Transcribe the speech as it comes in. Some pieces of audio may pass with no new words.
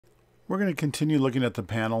We're going to continue looking at the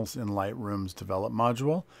panels in Lightroom's Develop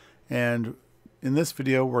module, and in this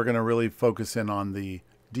video we're going to really focus in on the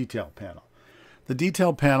Detail panel. The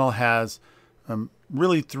Detail panel has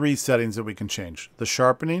really three settings that we can change: the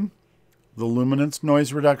sharpening, the luminance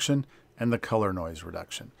noise reduction, and the color noise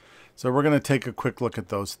reduction. So we're going to take a quick look at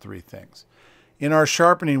those three things. In our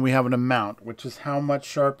sharpening, we have an amount, which is how much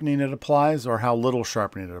sharpening it applies or how little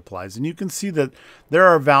sharpening it applies. And you can see that there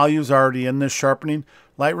are values already in this sharpening.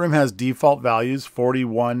 Lightroom has default values,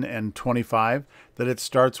 41 and 25, that it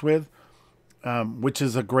starts with, which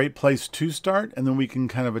is a great place to start, and then we can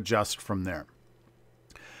kind of adjust from there.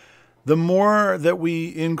 The more that we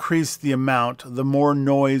increase the amount, the more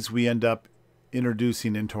noise we end up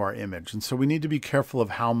introducing into our image. And so we need to be careful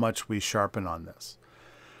of how much we sharpen on this.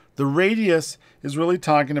 The radius is really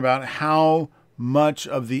talking about how much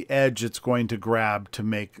of the edge it's going to grab to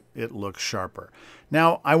make it look sharper.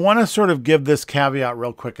 Now, I want to sort of give this caveat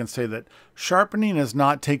real quick and say that sharpening is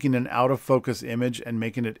not taking an out of focus image and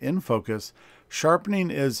making it in focus.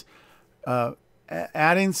 Sharpening is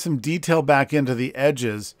adding some detail back into the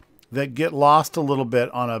edges that get lost a little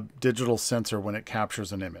bit on a digital sensor when it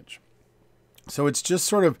captures an image. So it's just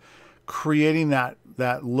sort of creating that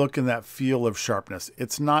look and that feel of sharpness.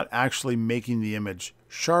 It's not actually making the image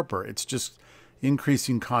sharper. It's just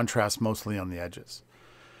increasing contrast mostly on the edges.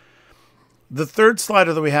 The third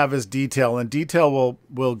slider that we have is detail, and detail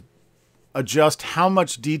will adjust how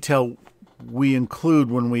much detail we include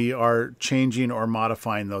when we are changing or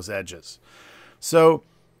modifying those edges. So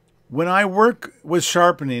when I work with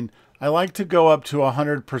sharpening, I like to go up to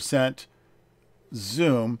 100%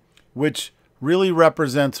 zoom, which really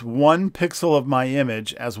represents 1 pixel of my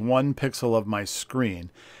image as 1 pixel of my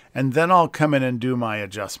screen. And then I'll come in and do my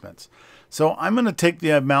adjustments. So I'm going to take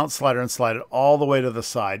the amount slider and slide it all the way to the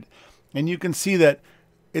side. And you can see that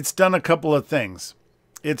it's done a couple of things.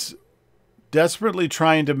 It's desperately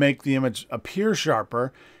trying to make the image appear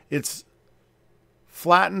sharper. It's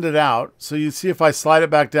flattened it out. So you see if I slide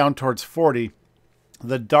it back down towards 40,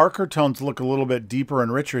 the darker tones look a little bit deeper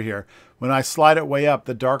and richer here. When I slide it way up,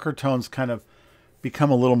 the darker tones kind of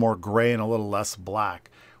become a little more gray and a little less black.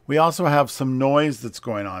 We also have some noise that's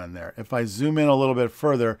going on in there. If I zoom in a little bit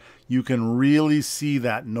further, you can really see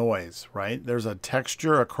that noise, right? There's a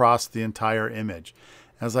texture across the entire image.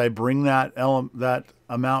 As I bring that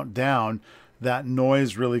amount down, that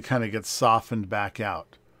noise really kind of gets softened back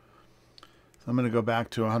out. So I'm going to go back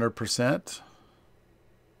to 100%.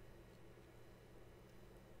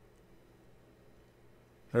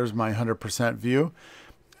 There's my 100% view.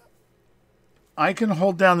 I can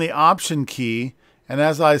hold down the Option key, and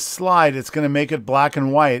as I slide, it's going to make it black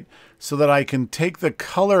and white so that I can take the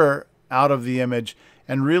color out of the image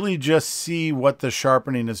and really just see what the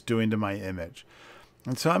sharpening is doing to my image.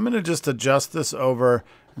 And so I'm going to just adjust this over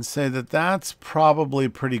and say that that's probably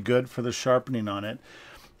pretty good for the sharpening on it.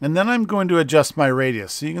 And then I'm going to adjust my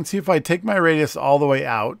radius. So you can see if I take my radius all the way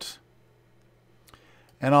out,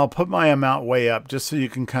 and I'll put my amount way up just so you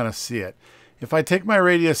can kind of see it. If I take my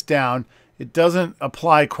radius down, it doesn't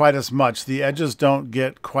apply quite as much. The edges don't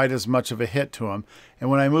get quite as much of a hit to them. And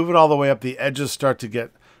when I move it all the way up, the edges start to get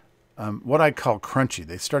what I call crunchy.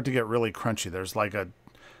 They start to get really crunchy. There's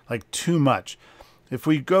like too much. If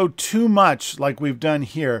we go too much, like we've done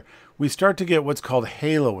here, we start to get what's called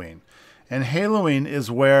haloing. And haloing is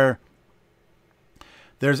where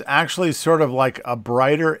there's actually sort of like a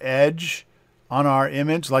brighter edge on our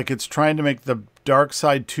image, like it's trying to make the dark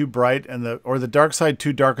side too bright or the dark side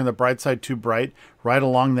too dark and the bright side too bright right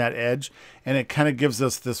along that edge, and it kind of gives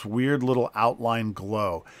us this weird little outline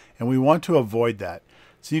glow, and we want to avoid that.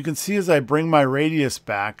 So you can see as I bring my radius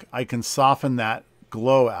back, I can soften that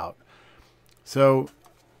glow out. So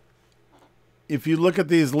if you look at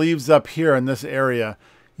these leaves up here in this area,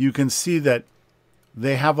 you can see that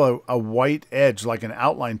they have a white edge, like an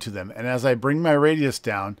outline to them, and as I bring my radius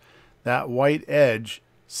down, that white edge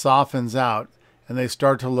softens out and they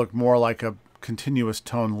start to look more like a continuous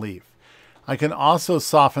tone leaf. I can also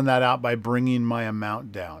soften that out by bringing my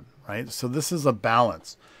amount down, right? So this is a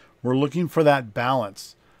balance. We're looking for that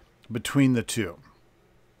balance between the two.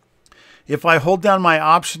 If I hold down my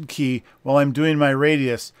Option key while I'm doing my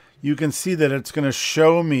radius, you can see that it's going to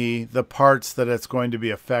show me the parts that it's going to be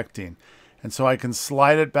affecting. And so I can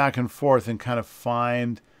slide it back and forth and kind of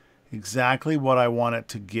find exactly what I want it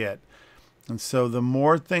to get. And so the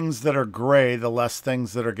more things that are gray, the less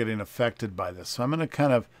things that are getting affected by this. So I'm going to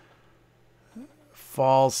kind of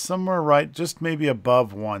fall somewhere right, just maybe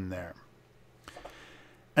above 1 there.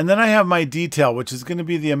 And then I have my detail, which is going to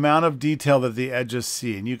be the amount of detail that the edges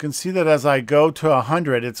see. And you can see that as I go to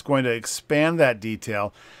 100, it's going to expand that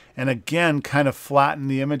detail. and again kind of flatten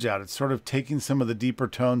the image out. It's sort of taking some of the deeper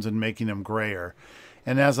tones and making them grayer.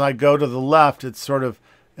 And as I go to the left, it's sort of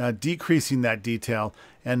decreasing that detail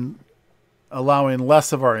and allowing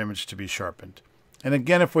less of our image to be sharpened. And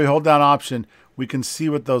again, if we hold down Option, we can see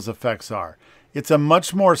what those effects are. It's a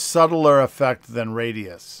much more subtler effect than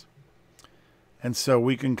radius. And so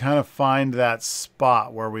we can kind of find that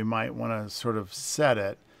spot where we might want to sort of set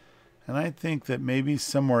it. And I think that maybe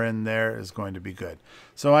somewhere in there is going to be good.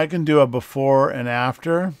 So I can do a before and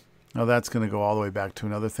after. Now that's going to go all the way back to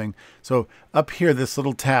another thing. So up here, this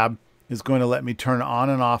little tab is going to let me turn on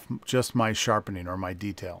and off just my sharpening or my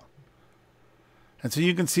detail. And so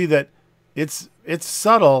you can see that it's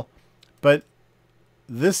subtle, but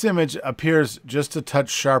this image appears just a touch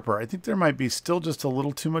sharper. I think there might be still just a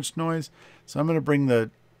little too much noise. So I'm going to bring the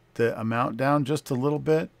amount down just a little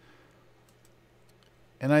bit.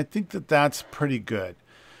 And I think that that's pretty good.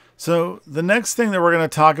 So the next thing that we're going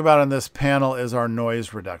to talk about on this panel is our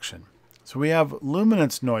noise reduction. So we have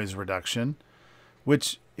luminance noise reduction,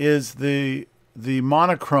 which is the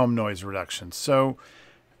monochrome noise reduction. So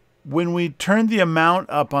when we turned the amount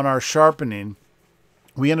up on our sharpening,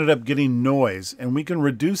 we ended up getting noise, and we can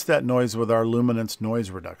reduce that noise with our luminance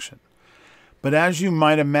noise reduction. But as you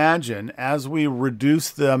might imagine, as we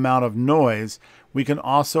reduce the amount of noise, we can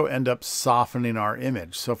also end up softening our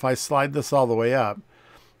image. So if I slide this all the way up,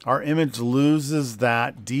 our image loses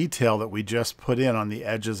that detail that we just put in on the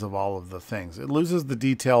edges of all of the things. It loses the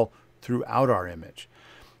detail throughout our image.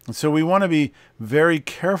 And so we want to be very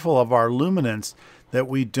careful of our luminance that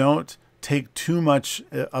we don't take too much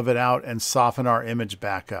of it out and soften our image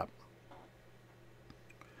back up.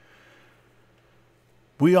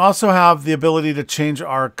 We also have the ability to change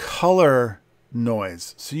our color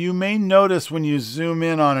noise. So you may notice when you zoom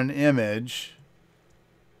in on an image,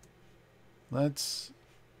 let's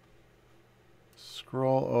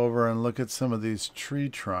scroll over and look at some of these tree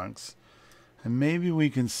trunks, and maybe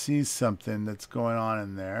we can see something that's going on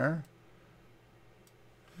in there.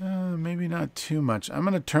 Maybe not too much. I'm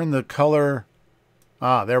going to turn the color.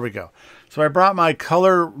 There we go. So I brought my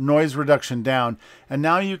color noise reduction down, and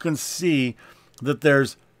now you can see that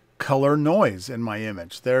there's color noise in my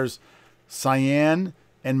image. There's cyan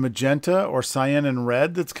and magenta, or cyan and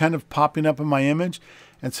red, that's kind of popping up in my image.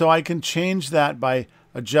 And so I can change that by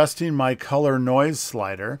adjusting my color noise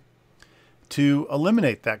slider to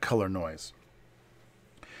eliminate that color noise.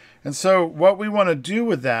 And so what we want to do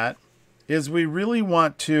with that is we really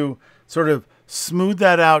want to sort of smooth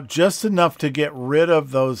that out just enough to get rid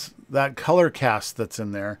of that color cast that's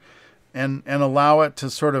in there, and allow it to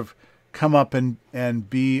sort of come up and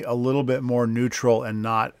be a little bit more neutral and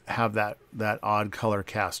not have that odd color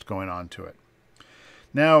cast going on to it.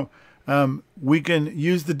 Now, we can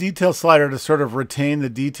use the detail slider to sort of retain the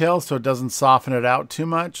detail so it doesn't soften it out too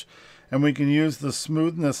much. And we can use the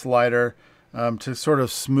smoothness slider to sort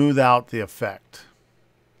of smooth out the effect.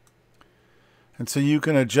 And so you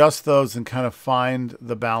can adjust those and kind of find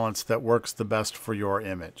the balance that works the best for your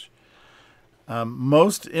image.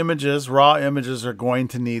 Most images, raw images, are going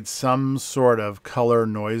to need some sort of color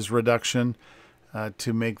noise reduction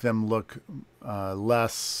to make them look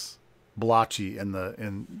less blotchy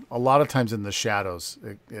in a lot of times in the shadows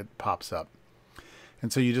it pops up.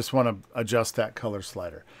 And so you just want to adjust that color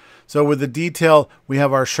slider. So with the detail, we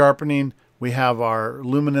have our sharpening, we have our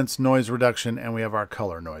luminance noise reduction, and we have our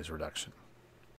color noise reduction.